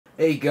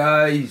Hey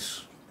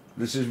guys,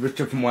 this is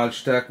Richard from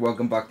WELSHYTECH.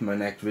 Welcome back to my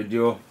next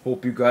video.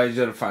 Hope you guys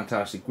had a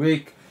fantastic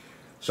week.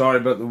 Sorry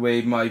about the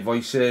way my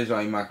voice is.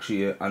 I'm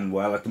actually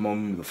unwell at the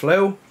moment with the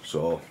flu.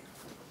 So,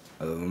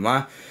 other than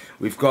that,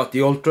 we've got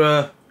the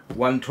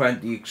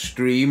Ultra-120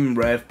 eXtreme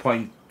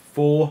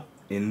Rev.4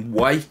 in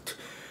white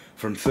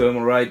from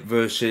Thermalright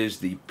versus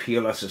the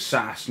Peerless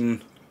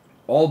Assassin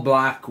all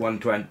black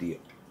 120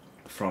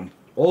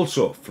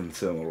 also from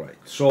Thermalright.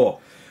 So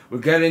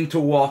we'll get into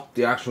what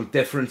the actual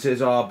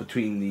differences are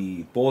between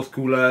the both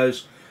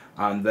coolers,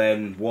 and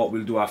then what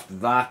we'll do after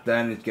that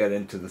then is get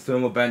into the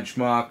thermal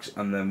benchmarks,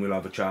 and then we'll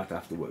have a chat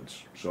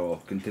afterwards. So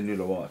continue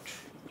to watch.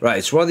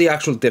 Right, so what are the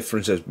actual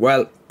differences?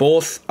 Well,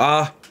 both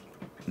are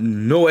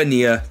nowhere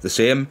near the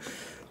same.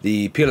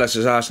 The Peerless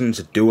Assassin's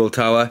a dual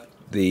tower.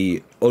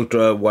 The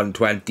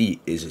Ultra-120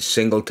 is a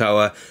single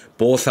tower.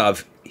 Both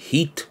have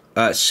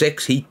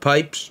 6 heat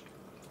pipes.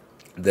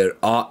 There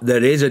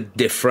is a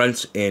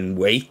difference in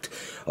weight.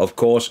 Of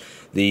course,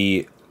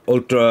 the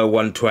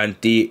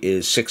Ultra-120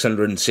 is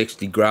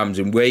 660 grams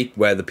in weight,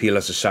 where the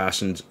Peerless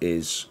Assassin's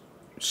is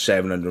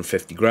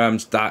 750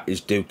 grams. That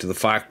is due to the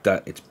fact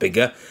that it's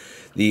bigger.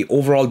 The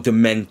overall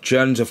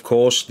dimensions, of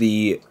course,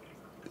 the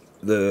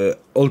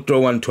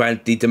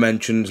Ultra-120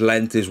 dimensions,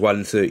 length is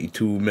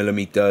 132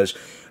 millimeters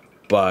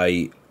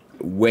by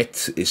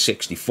width is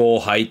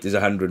 64, height is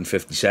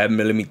 157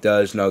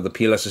 millimeters. Now the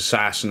Peerless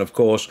Assassin, of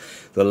course,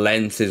 the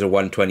length is a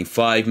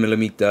 125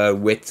 millimeter,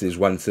 width is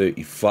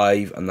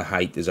 135, and the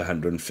height is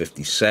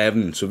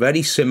 157. So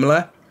very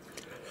similar,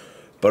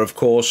 but of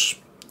course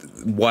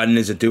one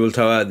is a dual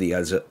tower, the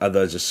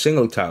other is a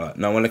single tower.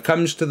 Now when it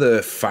comes to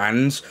the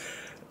fans,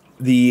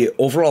 the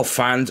overall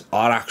fans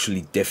are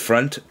actually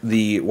different.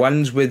 The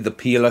ones with the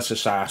Peerless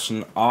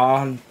Assassin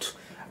aren't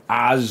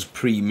as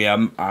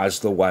premium as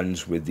the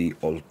ones with the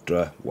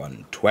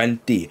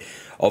Ultra-120.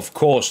 Of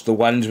course, the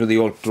ones with the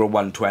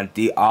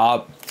Ultra-120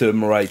 are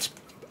Thermalright's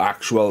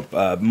actual,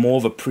 more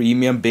of a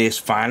premium base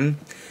fan.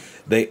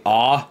 They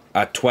are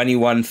at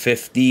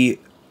 2150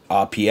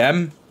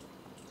 RPM.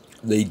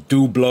 They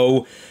do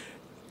blow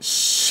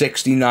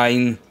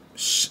 69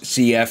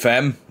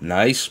 CFM,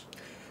 nice.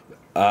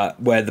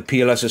 Where the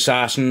Peerless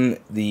Assassin,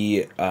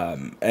 the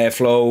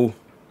airflow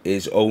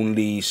is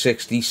only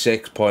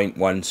 66.17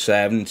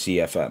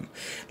 CFM.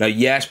 Now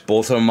yes,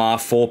 both of them are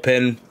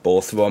 4-pin,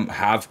 both of them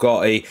have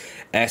got a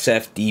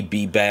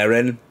SFDB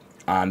bearing,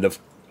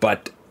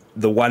 but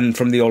the one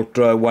from the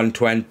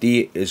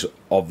Ultra-120 is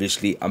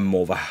obviously a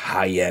more of a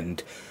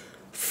high-end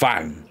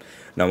fan.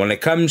 Now when it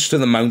comes to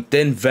the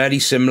mounting, very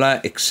similar,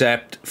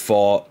 except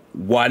for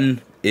one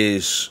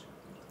is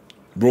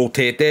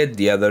rotated,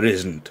 the other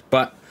isn't.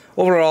 But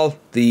overall,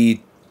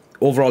 the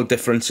overall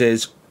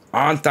differences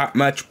aren't that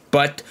much,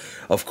 but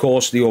of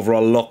course the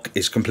overall look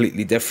is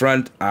completely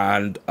different,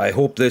 and I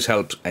hope this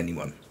helps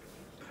anyone.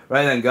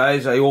 Right then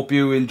guys, I hope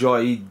you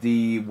enjoyed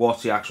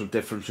what's the actual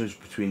differences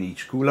between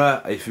each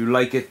cooler. If you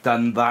like it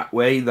done that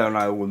way, then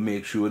I will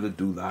make sure to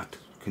do that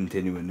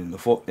continuing in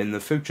the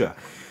future.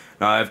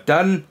 Now I've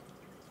done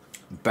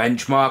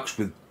benchmarks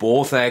with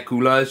both air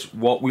coolers.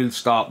 What we'll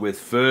start with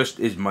first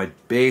is my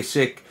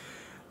basic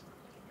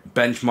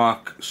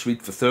benchmark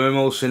suite for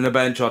thermal: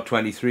 Cinebench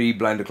R23,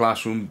 Blender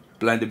Classroom,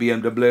 Blender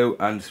BMW,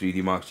 and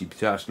 3D Mark CPU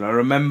test. Now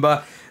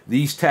remember,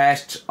 these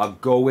tests are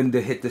going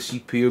to hit the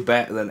CPU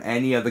better than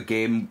any other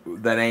game,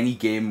 any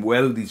game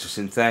will. These are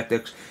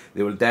synthetics.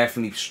 They will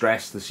definitely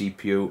stress the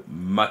CPU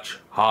much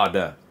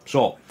harder.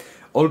 So,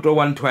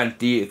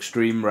 Ultra-120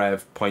 eXtreme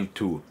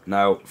Rev.2.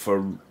 Now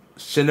for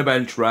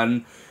Cinebench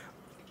run,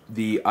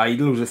 the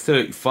idle was a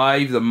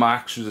 35, the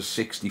max was a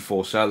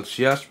 64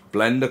 Celsius.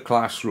 Blender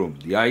Classroom,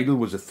 the idle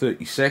was a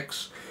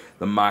 36,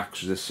 the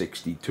max was a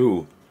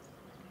 62.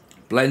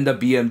 Blender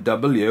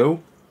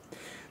BMW,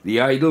 the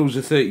idle was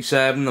a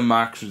 37, the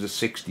max was a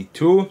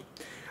 62.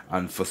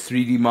 And for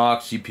 3D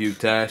Mark CPU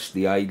test,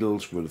 the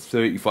idles were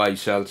 35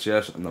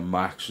 Celsius and the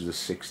max was a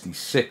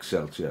 66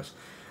 Celsius.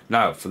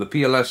 Now for the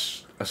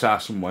Peerless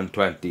Assassin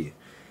 120,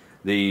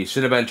 the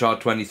Cinebench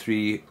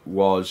R23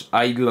 was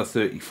idle of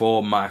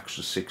 34, max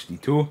was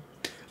 62.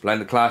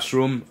 Blender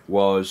Classroom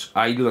was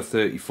idle of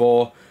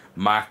 34,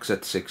 max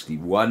at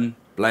 61.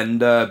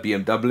 Blender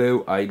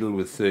BMW idle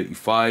with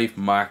 35,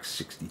 max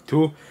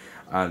 62.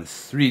 And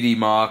 3D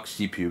Mark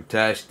CPU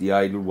test, the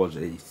idle was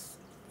a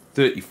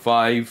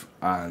 35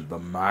 and the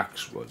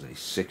max was a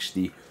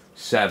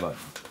 67.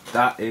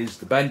 That is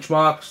the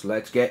benchmarks.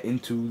 Let's get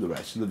into the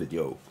rest of the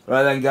video.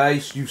 Right then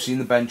guys, you've seen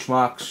the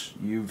benchmarks,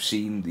 you've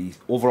seen the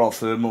overall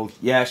thermal.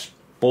 Yes,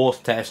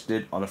 both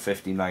tested on a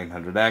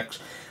 5900X,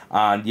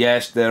 and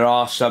yes, there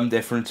are some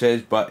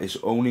differences, but it's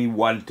only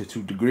 1 to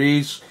 2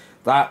 degrees.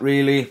 That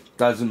really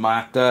doesn't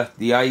matter.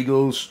 The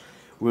idles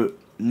were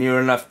near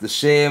enough the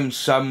same.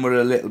 Some were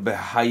a little bit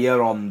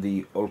higher on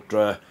the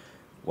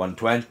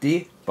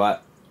Ultra-120,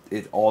 but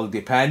it all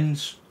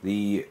depends.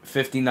 The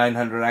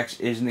 5900X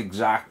isn't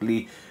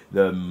exactly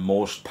the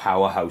most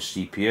powerhouse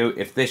CPU.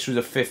 If this was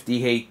a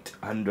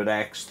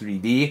 5800X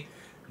 3D,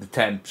 the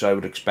temps I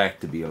would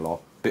expect to be a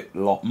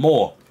lot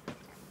more.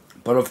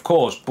 But of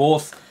course,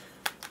 both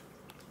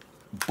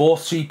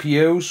both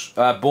CPU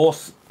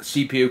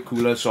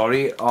coolers,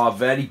 sorry, are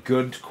very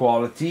good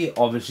quality.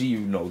 Obviously, you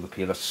know the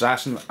Peerless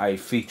Assassin. I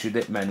featured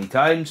it many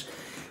times.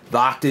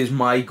 That is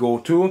my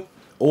go-to.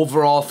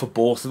 Overall, for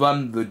both of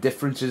them, the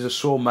differences are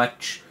so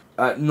much.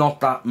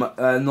 Not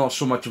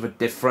so much of a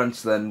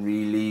difference than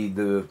really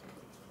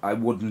I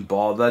wouldn't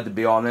bother, to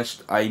be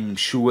honest. I'm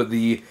sure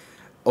the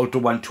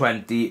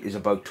Ultra-120 is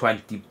about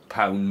 £20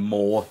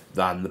 more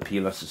than the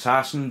Peerless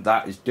Assassin.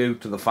 That is due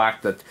to the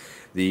fact that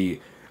the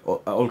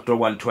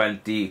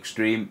Ultra-120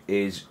 eXtreme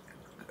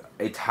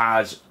it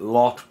has a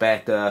lot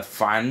better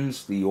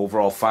fans. The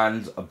overall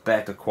fans are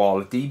better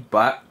quality,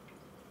 but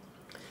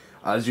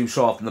as you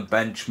saw from the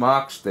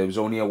benchmarks, there was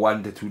only a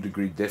 1 to 2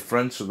 degree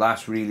difference, so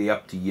that's really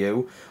up to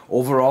you.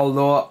 Overall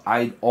though,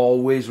 I'd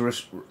always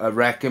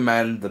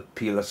recommend the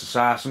Peerless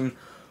Assassin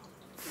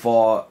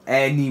for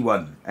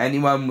anyone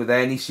with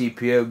any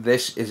CPU.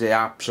 This is an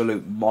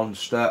absolute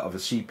monster of a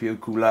CPU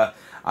cooler,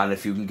 and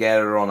if you can get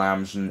it on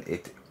Amazon,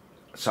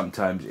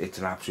 sometimes it's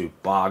an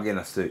absolute bargain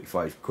at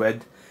 35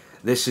 quid.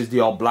 This is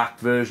the all black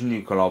version.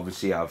 You can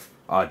obviously have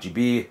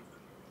RGB,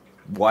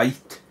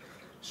 white,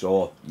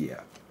 so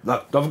yeah.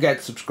 Look, don't forget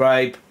to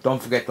subscribe,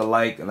 don't forget to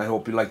like, and I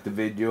hope you liked the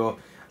video.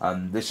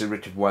 And this is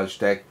Richard from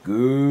WELSHYTECH.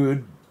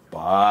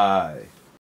 Goodbye.